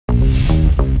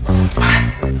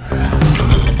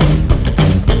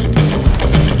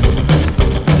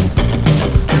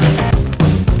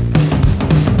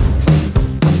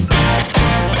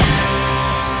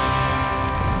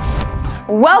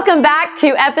Welcome back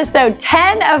to episode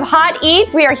 10 of Hot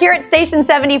Eats. We are here at Station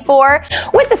 74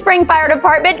 with the Spring Fire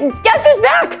Department. Guess who's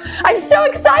back? I'm so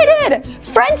excited!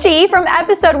 Frenchie from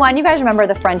episode 1. You guys remember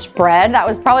the French bread? That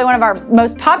was probably one of our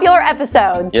most popular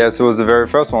episodes. Yes, it was the very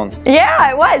first one.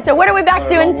 Yeah, it was. So what are we back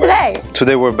doing today?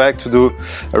 Today we're back to do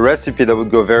a recipe that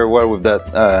would go very well with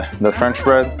that the French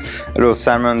bread. A little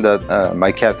salmon that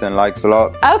my captain likes a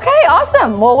lot. Okay,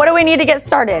 awesome. Well, what do we need to get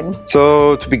started?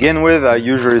 So to begin with, I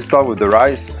usually start with the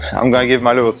rice. I'm gonna give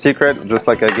my little secret, just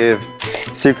like I gave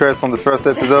secrets on the first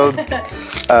episode.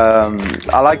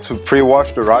 I like to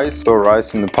pre-wash the rice. Throw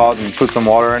rice in the pot and put some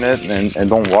water in it and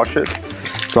don't wash it.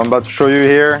 So I'm about to show you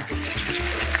here.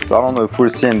 So I don't know if we're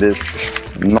seeing this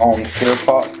non-clear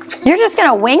pot. You're just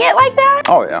gonna wing it like that?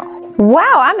 Oh yeah.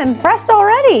 Wow, I'm impressed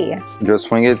already.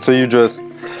 Just wing it. So you just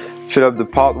fill up the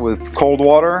pot with cold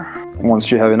water.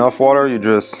 Once you have enough water, you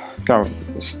just kind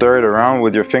of stir it around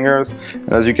with your fingers.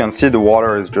 And as you can see, the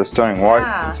water is just turning white.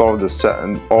 Yeah. It's all of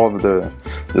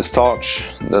the starch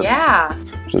that's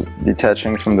just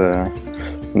detaching from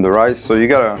the rice. So you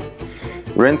gotta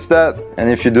rinse that, and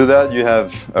if you do that, you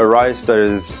have a rice that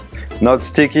is not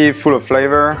sticky, full of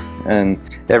flavor, and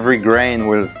every grain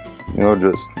will, you know,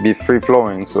 just be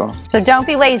free-flowing. So don't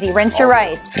be lazy, rinse your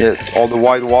rice. Yes, all the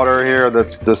white water here,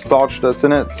 that's the starch that's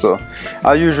in it. So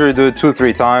I usually do it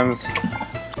 2-3 times.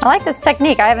 I like this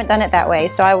technique. I haven't done it that way,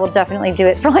 so I will definitely do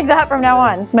it for like that from now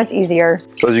on. It's much easier.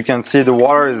 So as you can see, the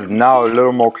water is now a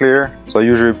little more clear. So I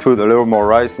usually put a little more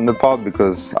rice in the pot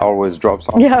because I always drop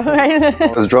some. Yeah, right.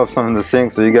 Always drop some in the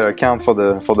sink, so you gotta account for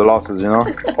the losses, you know.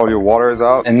 All your water is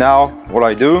out. And now what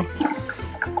I do,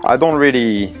 I don't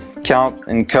really count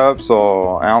in cups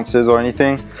or ounces or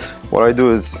anything. What I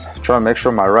do is try to make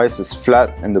sure my rice is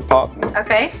flat in the pot.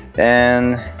 Okay.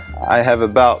 And I have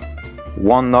about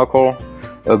 1 knuckle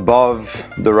above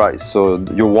the rice. So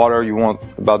your water, you want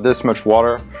about this much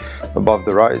water above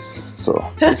the rice.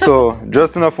 So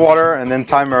just enough water, and then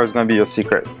timer is gonna be your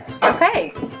secret.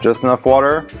 Okay. Just enough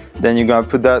water. Then you're gonna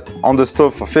put that on the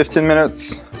stove for 15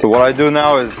 minutes. So what I do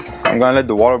now is I'm gonna let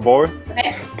the water boil.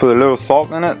 Okay. Put a little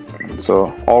salt in it.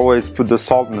 So always put the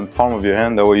salt in the palm of your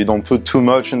hand. That way you don't put too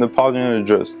much in the pot. You know, you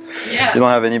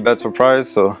don't have any bad surprise.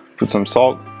 So put some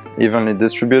salt, evenly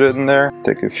distribute it in there.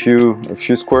 Take a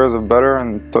few squares of butter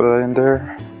and put that in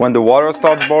there. When the water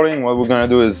starts boiling, what we're gonna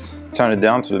do is turn it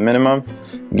down to the minimum.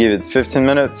 Give it 15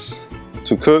 minutes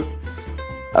to cook.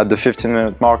 At the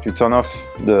 15-minute mark, you turn off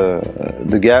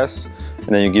the gas, and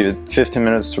then you give it 15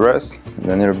 minutes to rest, and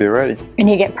then it'll be ready. And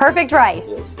you get perfect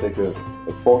rice. Take a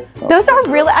fork. Those are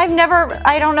really, I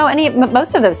don't know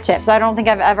most of those tips. I don't think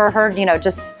I've ever heard, you know,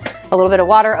 just a little bit of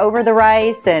water over the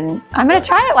rice, and I'm gonna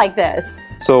try it like this.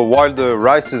 So while the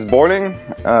rice is boiling,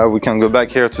 we can go back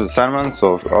here to the salmon.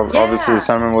 So obviously the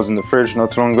salmon was in the fridge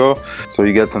not too long ago. So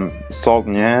you get some salt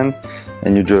in your hand,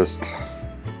 and you just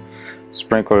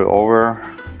sprinkle it over,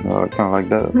 kind of like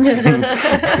that.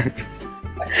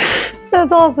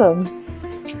 That's awesome.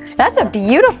 That's a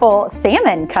beautiful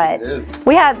salmon cut. It is.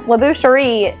 We had La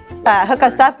Boucherie hook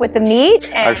us up with the meat.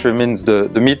 And actually means the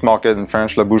meat market in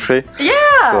French, la boucherie.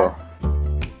 Yeah. So.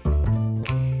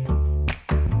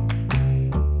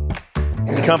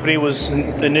 The company was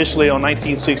initially on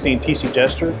 1916 TC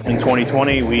Jester. In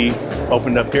 2020, we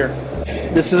opened up here.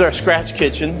 This is our scratch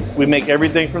kitchen. We make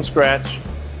everything from scratch,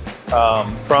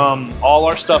 from all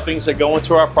our stuffings that go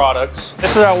into our products.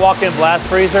 This is our walk-in blast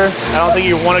freezer. I don't think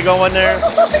you want to go in there.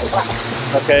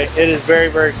 Okay, it is very,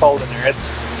 very cold in there. It's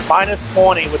minus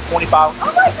 20 with 25.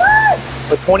 Oh my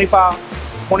God! With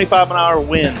 25 an hour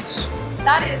winds.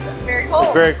 That is very cold.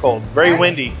 It's very cold, very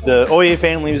windy. The Oye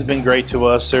family has been great to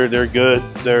us. They're good.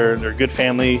 They're a good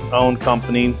family-owned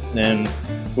company, and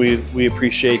we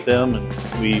appreciate them, and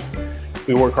we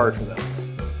work hard for them.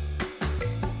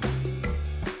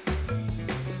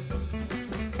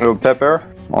 A little pepper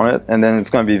on it, and then it's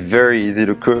going to be very easy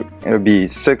to cook. It'll be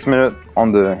 6 minutes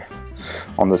on the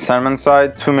salmon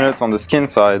side, 2 minutes on the skin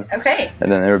side. Okay.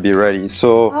 And then it'll be ready.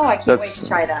 So I can't wait to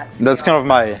try that. That's kind of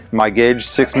my gauge.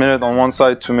 6 minutes on one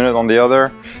side, 2 minutes on the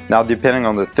other. Now depending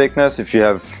on the thickness, if you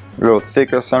have a little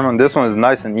thicker salmon, this one is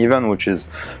nice and even, which is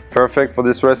perfect for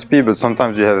this recipe. But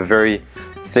sometimes you have a very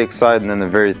thick side and then a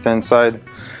very thin side.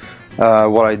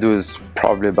 What I do is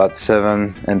probably about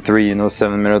 7 and 3, you know,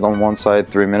 7 minutes on one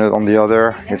side, 3 minutes on the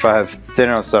other. If I have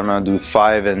thinner salmon, I do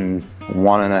 5 and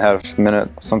 1.5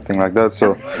 minutes, something like that.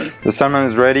 So the salmon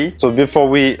is ready. So before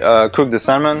we cook the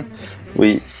salmon,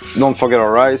 we don't forget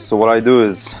our rice. So what I do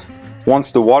is,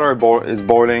 once the water is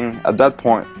boiling, at that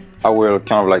point, I will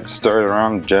kind of like stir it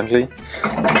around gently,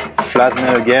 flatten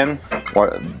it again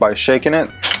by shaking it.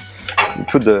 You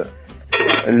put the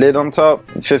a lid on top.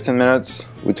 In 15 minutes,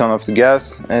 we turn off the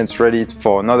gas and it's ready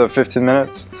for another 15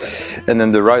 minutes. And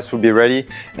then the rice will be ready.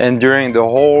 And during the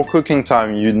whole cooking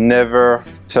time, you never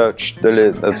touch the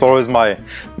lid. That's always my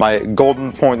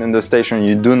golden point in the station.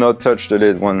 You do not touch the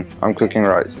lid when I'm cooking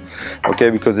rice, okay?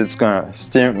 Because it's gonna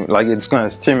steam, like it's gonna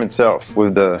steam itself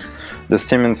with the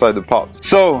steam inside the pot.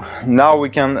 So now we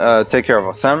can take care of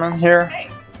our salmon here.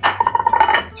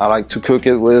 I like to cook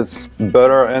it with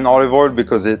butter and olive oil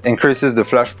because it increases the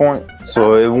flash point,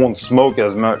 so it won't smoke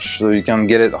as much, so you can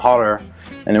get it hotter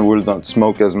and it will not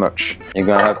smoke as much. You're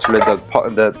gonna have to let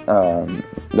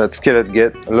that skillet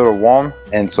get a little warm,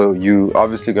 and so you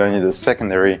obviously gonna need a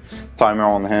secondary timer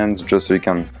on hand just so you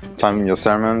can time your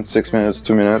salmon. 6 minutes,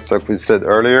 2 minutes, like we said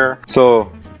earlier.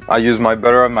 So I use my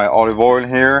butter and my olive oil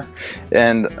here,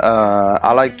 and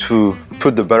I like to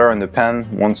put the butter in the pan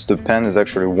once the pan is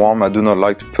actually warm. I do not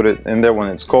like to put it in there when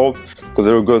it's cold because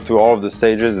it will go through all of the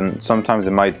stages and sometimes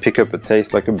it might pick up a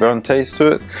taste, like a burnt taste to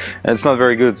it, and it's not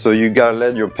very good. So you gotta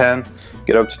let your pan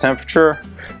get up to temperature,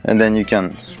 and then you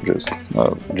can just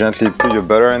gently put your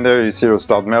butter in there. You see it'll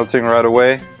start melting right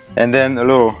away, and then a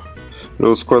little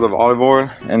squirt of olive oil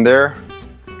in there.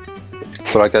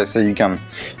 So like I said, you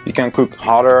can cook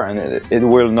hotter and it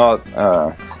will not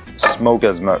smoke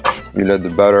as much. You let the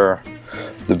butter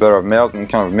melt and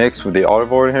kind of mix with the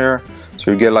olive oil here,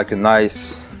 so you get like a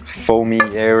nice foamy,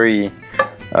 airy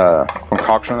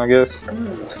concoction, I guess.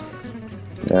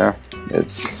 Yeah,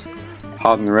 it's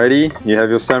hot and ready. You have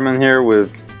your salmon here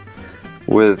with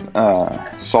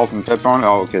salt and pepper on it.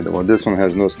 Oh, okay. Well, this one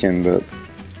has no skin, but.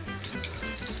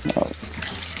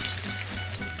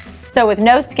 So with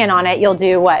no skin on it, you'll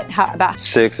do what? How about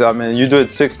 6? I mean, you do it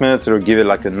 6 minutes, it'll give it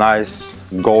like a nice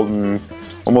golden,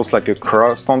 almost like a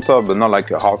crust on top, but not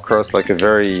like a hot crust, like a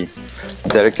very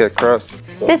delicate crust.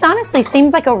 So this honestly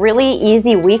seems like a really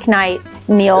easy weeknight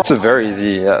meal. it's a very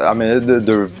easy, I mean,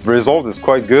 the result is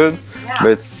quite good,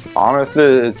 but honestly,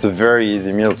 it's a very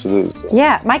easy meal to do. So.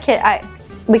 Yeah, my kid,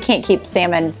 we can't keep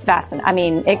salmon fast. I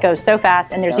mean, it goes so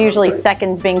fast, and there's usually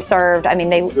seconds being served. I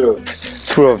mean,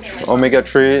 it's full of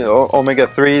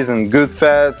omega-3s and good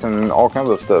fats and all kinds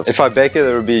of stuff. If I bake it,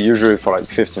 it'll be usually for like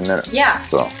 15 minutes. Yeah.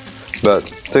 So,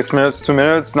 but 6 minutes, 2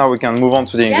 minutes. Now we can move on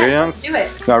to the ingredients. Let's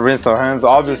do it. Now rinse our hands.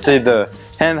 Obviously, the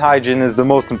hand hygiene is the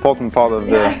most important part of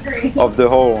the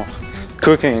whole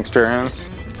cooking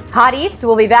experience. Hot Eats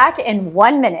will be back in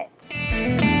 1 minute.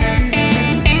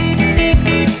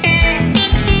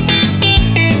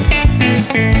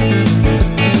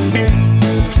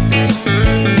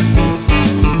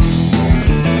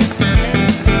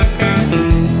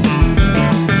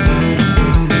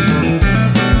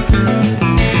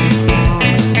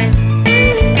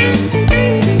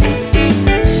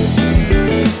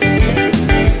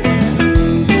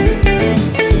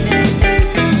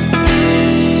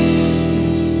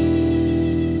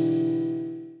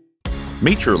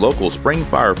 Meet your local spring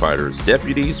firefighters,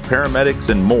 deputies, paramedics,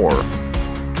 and more.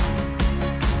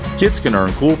 Kids can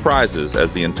earn cool prizes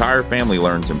as the entire family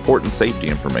learns important safety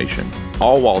information,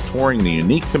 all while touring the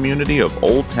unique community of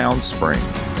Old Town Spring.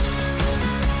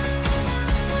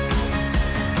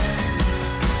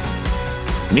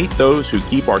 Meet those who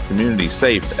keep our community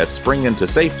safe at Spring Into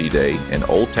Safety Day in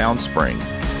Old Town Spring.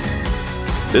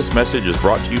 This message is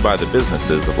brought to you by the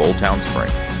businesses of Old Town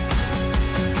Spring.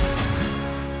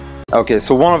 Okay,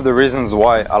 so one of the reasons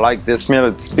why I like this meal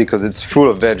is because it's full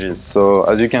of veggies. So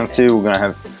as you can see, we're gonna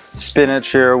have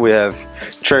spinach here, we have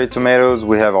cherry tomatoes,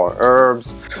 we have our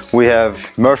herbs, we have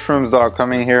mushrooms that are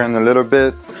coming here in a little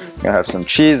bit. We're gonna have some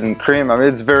cheese and cream. I mean,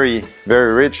 it's very,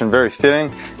 very rich and very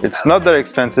filling. It's not that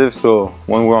expensive, so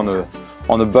when we're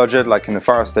on a budget, like in the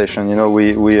fire station, you know,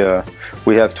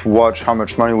 we have to watch how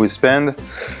much money we spend.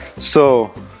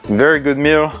 So very good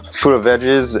meal, full of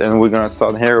veggies, and we're gonna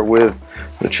start here with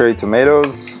the cherry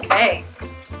tomatoes. Okay.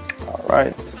 All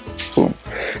right. Boom.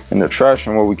 In the trash,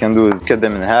 and what we can do is cut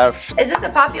them in half. Is this a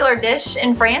popular dish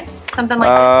in France? Something like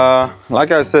that?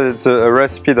 Like I said, it's a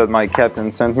recipe that my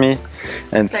captain sent me,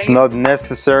 and it's not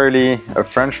necessarily a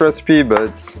French recipe, but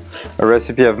it's a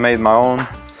recipe I've made my own,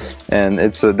 and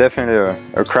it's definitely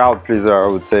a crowd pleaser, I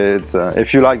would say. It's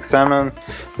if you like salmon,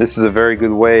 this is a very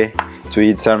good way to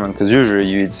eat salmon, because usually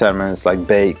you eat salmon, it's like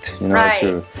baked, you know, it's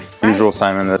your usual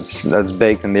salmon that's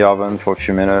baked in the oven for a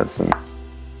few minutes. And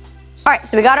all right,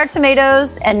 so we got our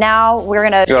tomatoes, and now we're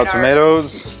gonna got our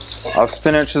tomatoes, our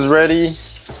spinach is ready.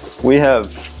 We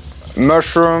have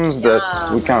mushrooms that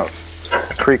we kind of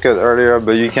pre-cut earlier,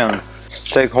 but you can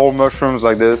take whole mushrooms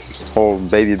like this, whole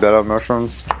baby betta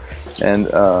mushrooms, and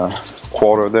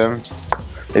quarter them.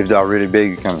 If they are really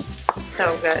big, you can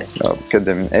cut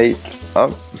them in 8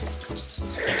 up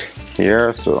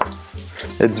here. So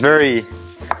It's very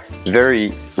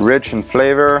rich in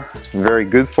flavor, very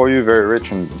good for you, very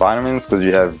rich in vitamins because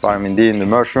you have vitamin D in the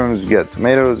mushrooms, you get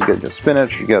tomatoes, you get your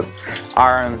spinach, you get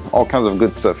iron, all kinds of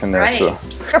good stuff in there. Right. So.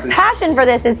 Your passion for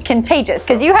this is contagious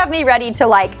because you have me ready to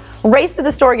like race to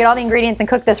the store, get all the ingredients and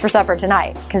cook this for supper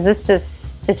tonight because this just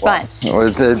is fun. Well,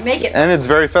 and it's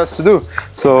very fast to do.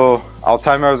 So our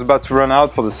timer is about to run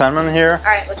out for the salmon here.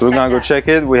 All right, let's so we're gonna go check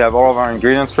it. We have all of our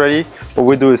ingredients ready. What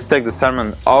we do is take the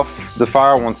salmon off the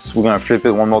fire. Once we're gonna flip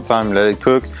it one more time, let it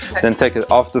cook. Okay. Then take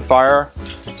it off the fire,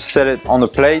 set it on the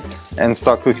plate, and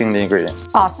start cooking the ingredients.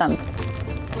 Awesome.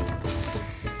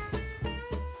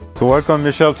 So welcome,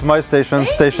 Michelle, to my station,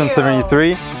 Station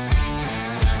 73.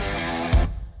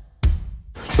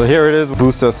 So here it is,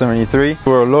 Booster 73.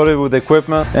 We're loaded with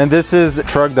equipment, and this is a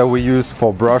truck that we use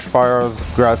for brush fires,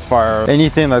 grass fire,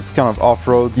 anything that's kind of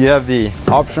off-road. You have the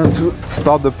option to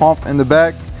start the pump in the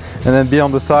back and then be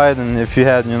on the side, and if you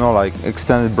had, you know, like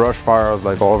extended brush fires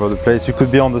like all over the place, you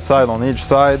could be on the side on each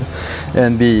side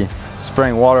and be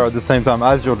spraying water at the same time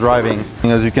as you're driving.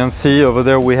 And as you can see over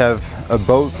there, we have a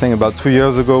boat. I think about 2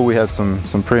 years ago we had some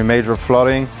pretty major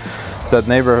flooding. That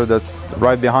neighborhood that's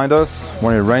right behind us,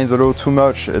 when it rains a little too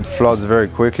much, it floods very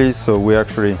quickly. So we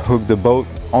actually hooked the boat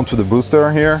onto the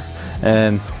booster here,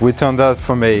 and we turned that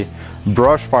from a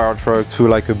brush fire truck to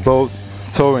like a boat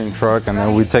towing truck, and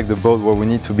then we take the boat where we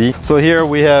need to be. So here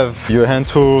we have your hand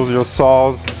tools, your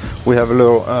saws. We have a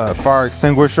little fire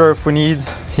extinguisher if we need.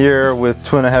 Here with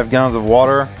 2.5 gallons of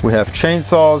water. We have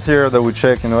chainsaws here that we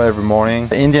check, you know, every morning.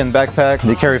 The Indian backpack,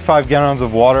 they carry 5 gallons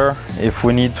of water. If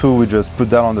we need to, we just put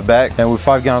that on the back. And with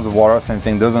 5 gallons of water, same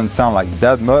thing. Doesn't sound like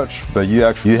that much, but you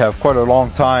have quite a long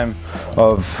time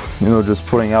of, you know, just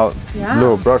putting out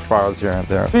little brush fires here and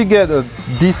there. We get a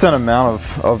decent amount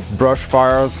of brush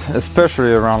fires,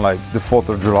 especially around like the 4th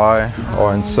of July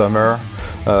or in summer.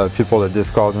 People that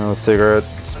discard, you know,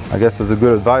 cigarettes. I guess it's a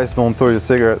good advice, don't throw your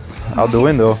cigarettes out the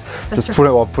window. Just put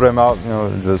them out, you know,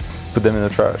 just put them in the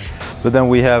trash. But then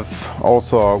we have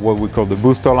also what we call the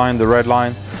booster line, the red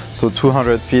line. So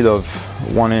 200 feet of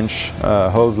 1-inch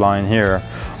hose line here.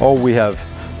 Or we have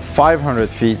 500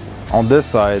 feet on this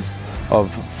side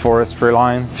of forestry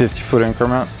line, 50-foot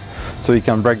increment. So you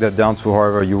can break that down to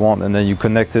however you want, and then you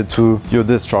connect it to your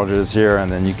discharges here, and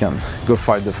then you can go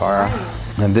fight the fire.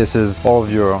 And this is all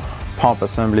of your pump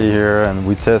assembly here, and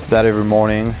we test that every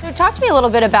morning. Talk to me a little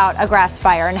bit about a grass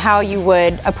fire and how you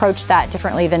would approach that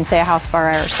differently than say a house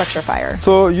fire or structure fire.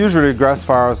 So usually grass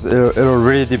fires, it'll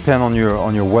really depend on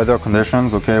your weather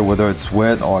conditions, okay, whether it's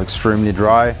wet or extremely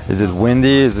dry. Is it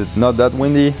windy? Is it not that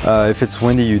windy? If it's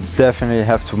windy, you definitely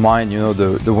have to mind, you know,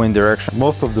 the wind direction.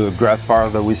 Most of the grass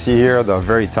fires that we see here, they're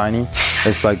very tiny.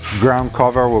 It's like ground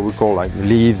cover, what we call like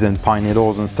leaves and pine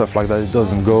needles and stuff like that. It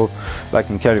doesn't go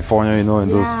like in California, you know, in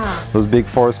those big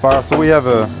forest fires. So we have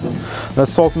an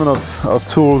assortment of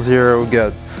tools here. We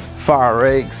got fire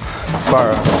rakes,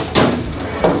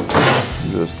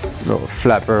 just little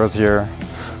flappers here,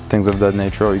 things of that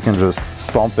nature. You can just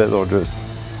stomp it or just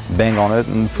bang on it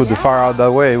and put the fire out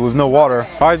that way with no water.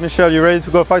 All right, Michelle, you ready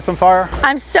to go fight some fire?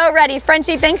 I'm so ready.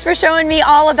 Frenchie, thanks for showing me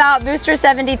all about Booster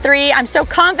 73. I'm so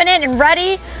confident and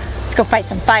ready. Let's go fight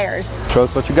some fires. Show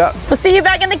us what you got. We'll see you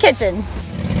back in the kitchen.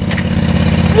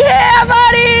 Yeah,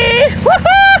 buddy!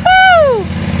 Woohoo!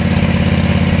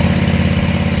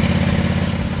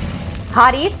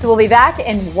 Hot Eats will be back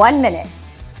in 1 minute.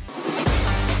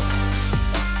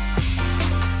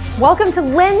 Welcome to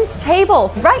Lynn's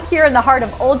Table, right here in the heart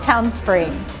of Old Town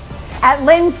Spring. At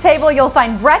Lynn's Table, you'll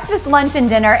find breakfast, lunch, and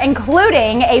dinner,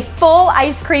 including a full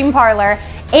ice cream parlor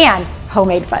and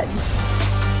homemade fudge.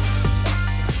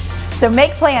 So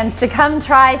make plans to come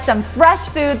try some fresh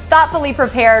food thoughtfully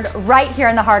prepared right here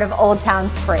in the heart of Old Town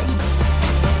Spring.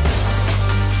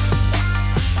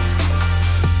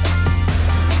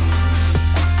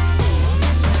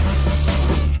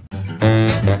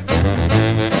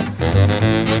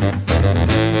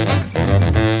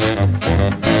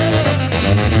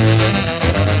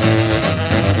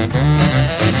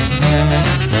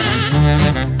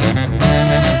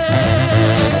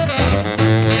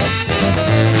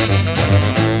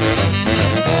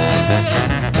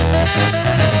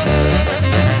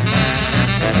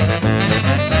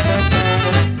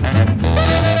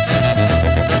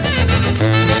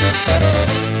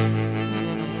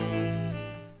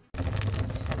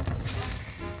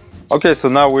 Okay, so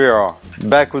now we are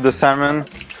back with the salmon.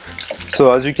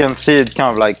 So as you can see, it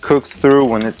kind of like cooks through.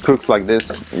 When it cooks like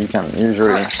this, you can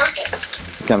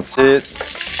see it.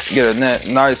 Get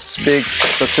a nice big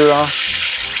spatula,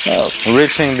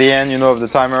 reaching the end, you know, of the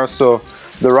timer. So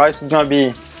the rice is gonna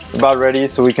be about ready,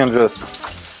 so we can just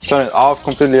turn it off,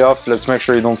 completely off. Let's make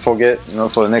sure you don't forget, you know,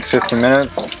 for the next 15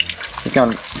 minutes. You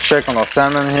can check on our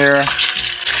salmon here.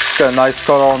 It's got a nice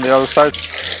color on the other side.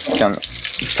 You can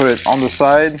put it on the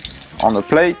side, on the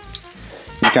plate.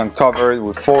 You can cover it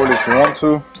with foil if you want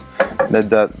to. Let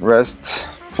that rest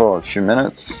for a few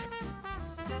minutes.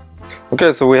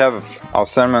 Okay, so we have our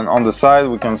salmon on the side.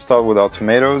 We can start with our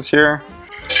tomatoes here.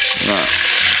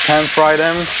 Pan fry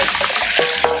them.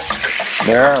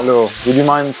 There, a little. Would you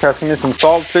mind passing me some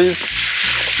salt, please?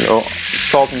 A little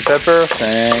salt and pepper,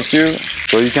 thank you.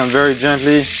 So you can very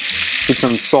gently put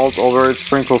some salt over it,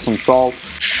 sprinkle some salt.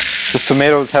 Because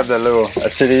tomatoes have that little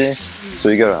acidity, so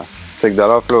you gotta take that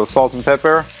off. A little salt and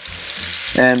pepper.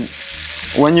 And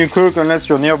when you cook, unless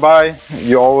you're nearby,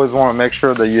 you always want to make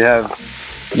sure that you have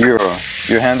your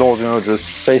handles, you know, just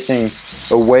facing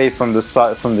away from the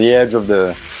side, from the edge of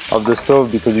the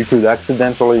stove, because you could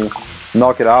accidentally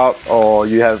knock it out, or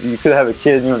you could have a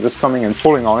kid, you know, just coming and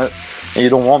pulling on it, and you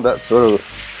don't want that sort of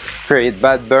create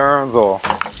bad burns or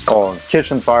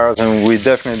kitchen fires, and we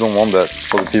definitely don't want that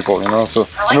for the people, you know. So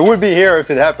I mean, we'll be here if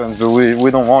it happens, but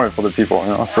we don't want it for the people,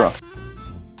 you know. So,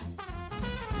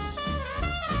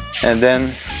 and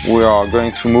then we are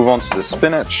going to move on to the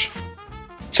spinach.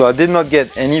 So I did not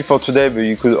get any for today, but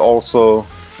you could also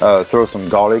throw some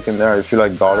garlic in there if you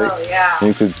like garlic. Oh, yeah.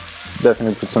 You could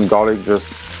definitely put some garlic,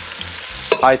 just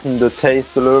heighten the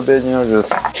taste a little bit, you know,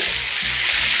 just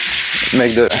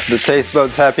make the taste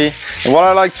buds happy. And what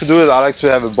I like to do is I like to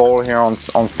have a bowl here on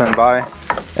standby,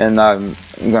 and I'm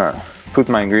gonna put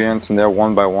my ingredients in there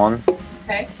one by one.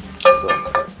 Okay. So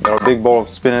got a big bowl of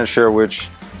spinach here, which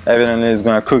evidently is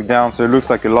gonna cook down, so it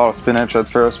looks like a lot of spinach at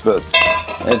first, but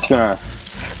it's gonna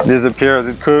disappear as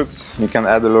it cooks. You can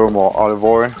add a little more olive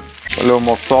oil, a little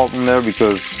more salt in there,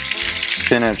 because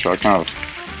spinach are kind of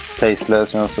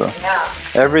tasteless, you know. So yeah,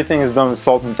 everything is done with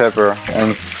salt and pepper,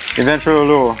 and eventually a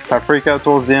little paprika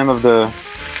towards the end of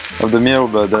the meal.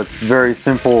 But that's very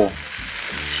simple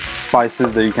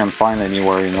spices that you can find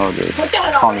anywhere, you know. There's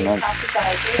condiments.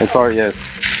 It's already, yes.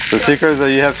 The secret is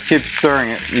that you have to keep stirring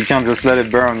it. You can't just let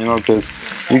it burn, you know, because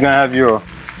you're gonna have your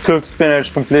cooked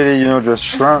spinach completely, you know, just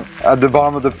shrunk at the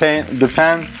bottom of the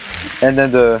pan, and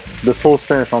then the full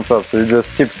spinach on top. So you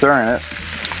just keep stirring it.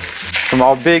 From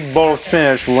our big bowl of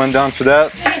spinach, we went down to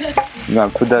that. I'm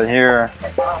gonna put that here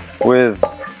with.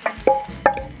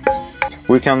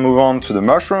 We can move on to the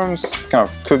mushrooms, kind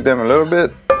of cook them a little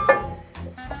bit.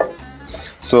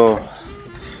 So a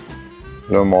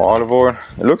little more olive oil.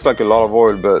 It looks like a lot of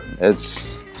oil, but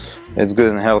it's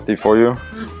good and healthy for you.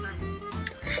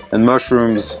 And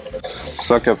mushrooms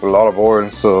suck up a lot of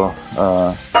oil, so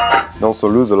they also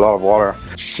lose a lot of water.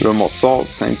 A little more salt,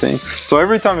 same thing. So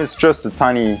every time it's just a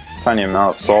tiny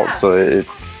amount of salt. Yeah. So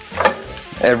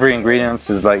every ingredient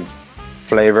is like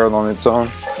flavored on its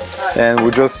own. And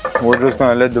we're just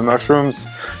gonna let the mushrooms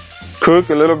cook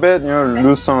a little bit, you know,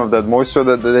 lose some of that moisture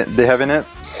that they have in it.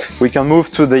 We can move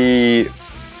to the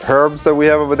herbs that we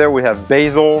have over there. We have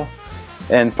basil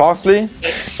and parsley,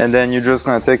 and then you're just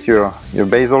gonna take your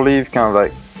basil leaf, kind of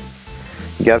like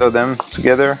gather them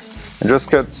together and just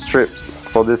cut strips.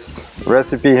 For this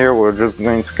recipe here, we're just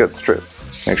going to cut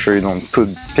strips. Make sure you don't put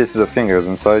pieces of fingers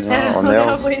inside, you know, or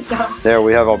nails. There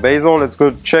we have our basil. Let's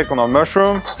go check on our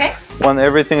mushroom. Okay. When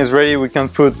everything is ready, we can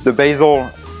put the basil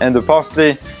and the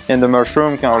parsley in the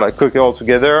mushroom, kind of like cook it all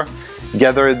together.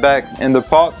 Gather it back in the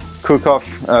pot, cook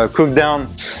down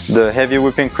the heavy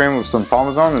whipping cream with some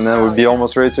Parmesan, and then we'll be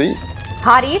almost ready to eat.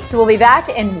 Hot Eats will be back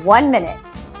in 1 minute.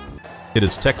 It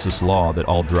is Texas law that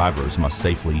all drivers must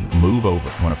safely move over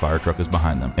when a fire truck is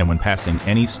behind them. And when passing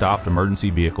any stopped emergency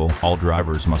vehicle, all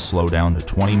drivers must slow down to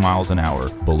 20 miles an hour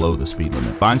below the speed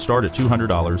limit. Fines start at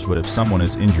 $200, but if someone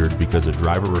is injured because a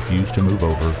driver refused to move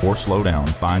over or slow down,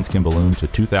 fines can balloon to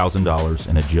 $2,000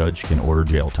 and a judge can order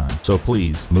jail time. So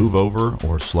please move over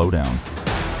or slow down.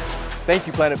 Thank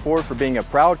you, Planet Ford, for being a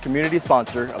proud community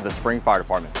sponsor of the Spring Fire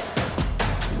Department.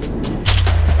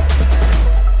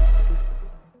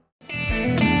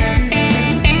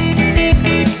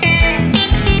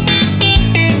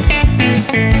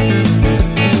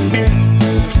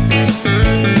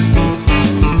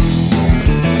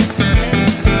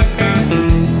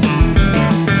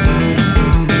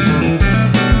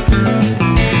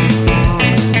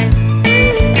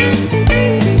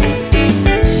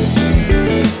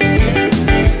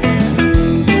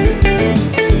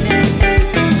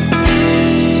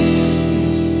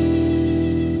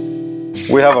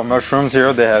 We have our mushrooms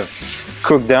here. They have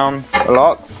cooked down a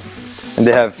lot, and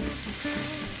they have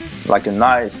like a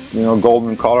nice, you know,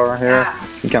 golden color here. Yeah.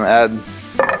 You can add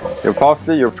your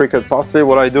parsley, your pre-cut parsley.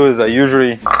 What I do is I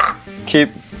usually keep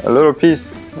a little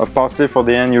piece of parsley for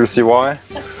the end. You'll see why.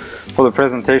 for the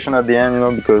presentation at the end, you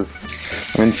know, because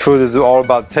I mean, food is all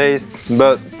about taste,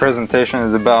 but presentation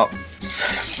is about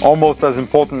almost as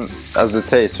important as the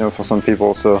taste, you know, for some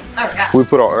people. So we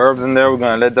put our herbs in there. We're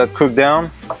gonna let that cook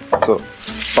down. So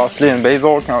parsley and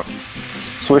basil, kind of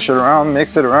swish it around,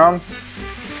 mix it around.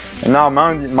 And now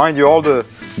mind you, all the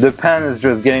pan is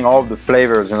just getting all of the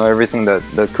flavors, you know, everything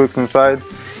that cooks inside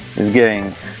is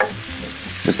getting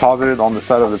deposited on the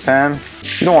side of the pan.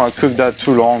 You don't want to cook that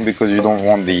too long because you don't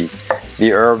want the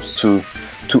herbs to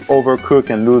overcook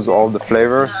and lose all the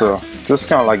flavor. So just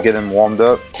kind of like get them warmed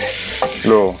up, a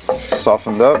little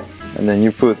softened up, and then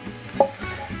you put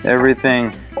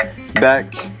everything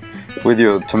back with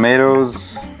your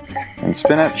tomatoes and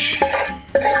spinach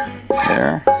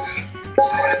there.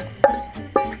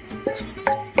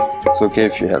 It's okay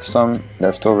if you have some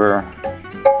left over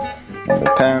in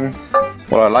the pan.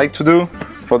 What I like to do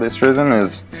for this reason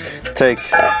is take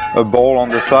a bowl on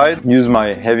the side, use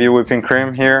my heavy whipping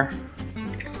cream here.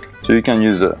 So you can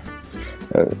use a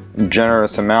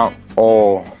generous amount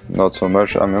or not so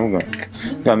much. I mean, we're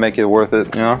gonna make it worth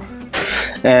it, you know.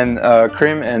 And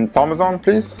cream and Parmesan,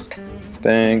 please.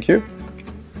 Thank you.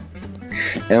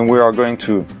 And we are going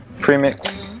to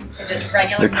pre-mix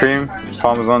the cream,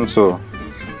 Parmesan. So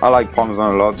I like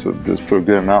Parmesan a lot, so just put a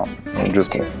good amount,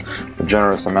 just a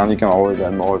generous amount. You can always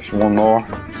add more if you want more.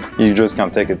 You just can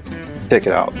take it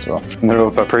out. So a little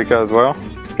paprika as well.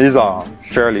 These are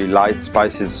fairly light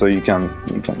spices, so you can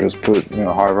just put, you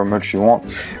know, however much you want.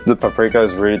 The paprika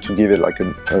is ready to give it like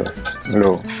a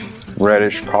little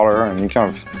reddish color, and you kind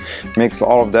of mix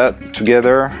all of that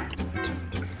together.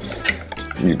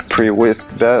 You pre-whisk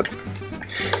that.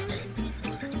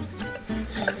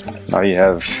 Now you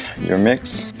have your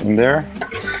mix in there.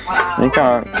 And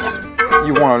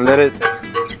you want to let it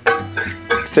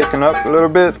thicken up a little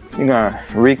bit. You're gonna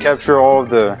recapture all of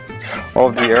the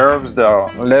herbs that are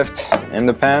left in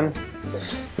the pan,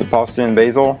 the parsley and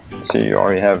basil. So you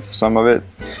already have some of it.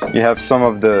 You have some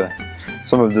of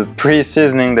the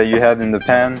pre-seasoning that you had in the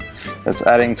pan that's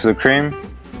adding to the cream.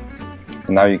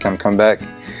 And now you can come back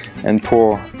and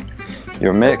pour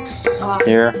your mix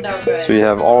here. So you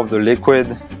have all of the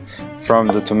liquid from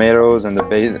the tomatoes and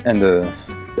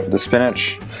the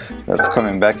spinach that's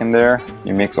coming back in there.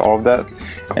 You mix all of that,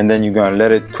 and then you're gonna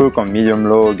let it cook on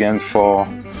medium-low again for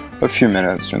a few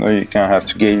minutes. You know, you kind of have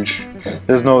to gauge.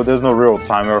 There's no real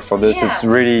timer for this. It's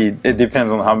really, it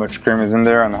depends on how much cream is in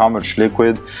there and how much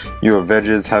liquid your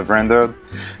veggies have rendered.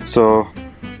 So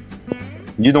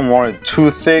you don't want it too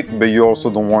thick, but you also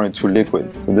don't want it too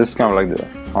liquid. So this is kind of like the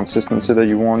consistency that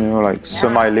you want, you know, like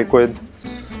semi-liquid.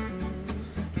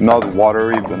 Not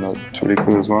watery, but not too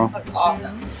liquid as well. That's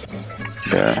awesome.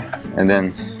 Yeah, and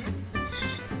then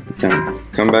you can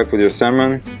come back with your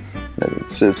salmon, let it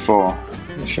sit for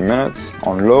a few minutes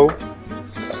on low.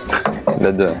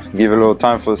 Give a little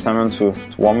time for the salmon to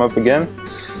warm up again.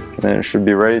 And then it should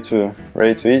be ready to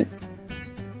eat.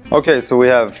 Okay, so we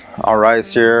have our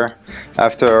rice here.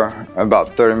 After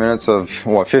about 30 minutes of,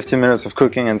 15 minutes of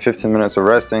cooking and 15 minutes of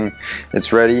resting,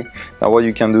 it's ready. Now what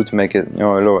you can do to make it, you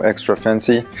know, a little extra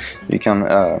fancy, you can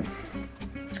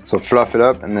so fluff it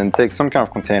up and then take some kind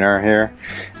of container here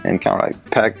and kind of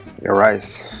like pack your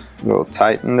rice a little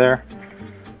tight in there.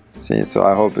 See, so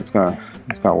I hope it's gonna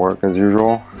work as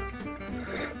usual.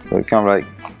 So you kind of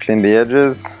like clean the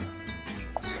edges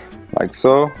like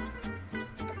so.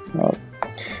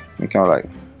 You kind of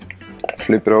like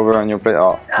flip it over on your plate.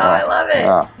 Oh, I love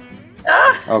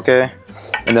it. Okay,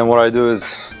 and then what I do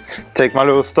is take my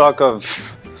little stock of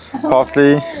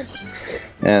parsley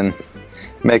and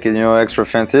make it, you know, extra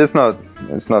fancy. It's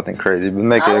nothing crazy, but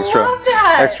make it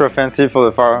extra fancy for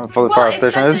the fire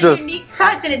station. It's just a unique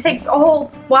touch, and it takes a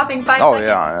whole whopping 5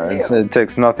 seconds to do. It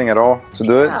takes nothing at all to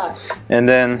do it. And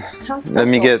then let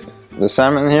me get the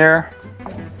salmon here.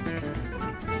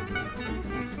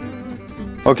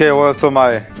 Okay, well, so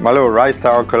my little rice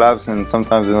tower collapsed, and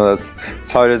sometimes, you know, that's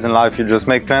how it is in life. You just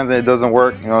make plans and it doesn't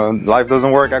work. You know, life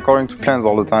doesn't work according to plans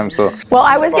all the time. So well,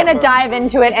 I was gonna dive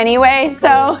into it anyway, so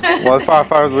well, as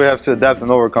firefighters, we have to adapt and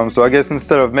overcome. So I guess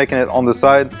instead of making it on the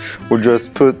side, we'll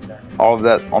just put all of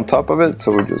that on top of it.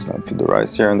 So we're just gonna put the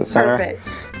rice here in the center. Perfect.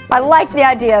 I like the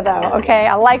idea though. Okay,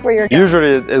 I like where you're going.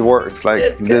 Usually it works.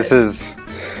 Like this is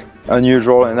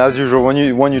unusual, and as usual, when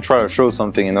you try to show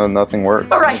something, you know, nothing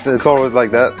works. Right. It's always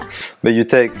like that. But you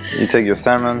take your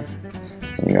salmon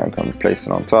and you're gonna come place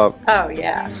it on top. Oh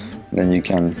yeah. Then you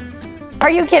can.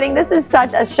 Are you kidding? This is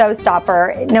such a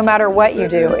showstopper. No matter what you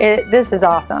do, this is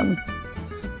awesome.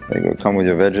 There you go. Come with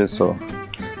your veggies. So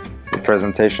the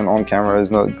presentation on camera is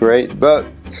not great, but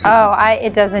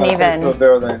it doesn't even. It's still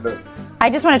better than it looks. I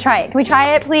just want to try it. Can we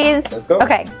try it, please? Let's go.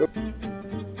 Okay. Let's go.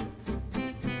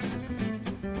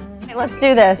 Let's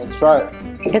do this. Let's try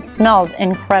it. It smells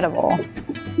incredible.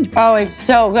 Oh, it's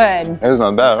so good. It's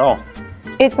not bad at all.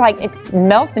 It's like it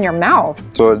melts in your mouth.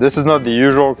 So this is not the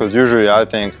usual, because usually I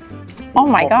think Oh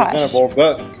my gosh. presentable,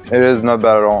 but it is not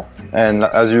bad at all. And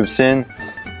as you've seen,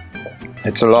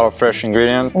 it's a lot of fresh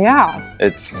ingredients. Yeah.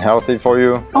 It's healthy for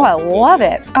you. Oh, I love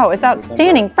it. Oh, it's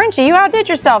outstanding. Frenchie, you outdid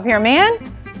yourself here, man.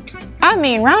 I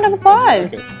mean, round of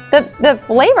applause. The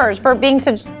flavors for being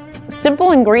such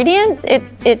simple ingredients,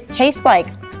 it tastes like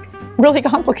really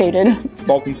complicated.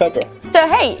 Salt and pepper. So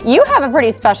hey, you have a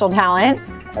pretty special talent.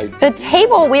 The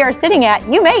table we are sitting at,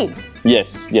 you made.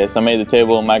 Yes, I made the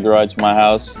table in my garage, my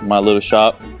house, my little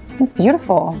shop. It's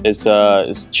beautiful.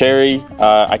 It's cherry.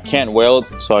 I can't weld,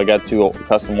 so I got to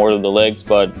custom order the legs,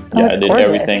 but yeah, I did gorgeous.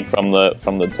 everything from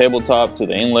the tabletop to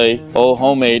the inlay, all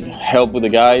homemade. Help with the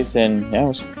guys, and yeah, it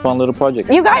was a fun little project.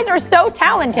 You guys are so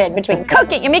talented between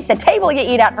cooking, you make the table you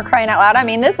eat at, for crying out loud. I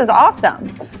mean, this is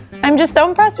awesome. I'm just so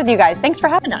impressed with you guys. Thanks for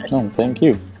having us. Oh, thank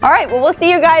you. All right, well, we'll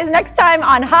see you guys next time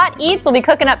on Hot Eats. We'll be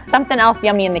cooking up something else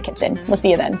yummy in the kitchen. We'll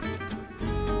see you then.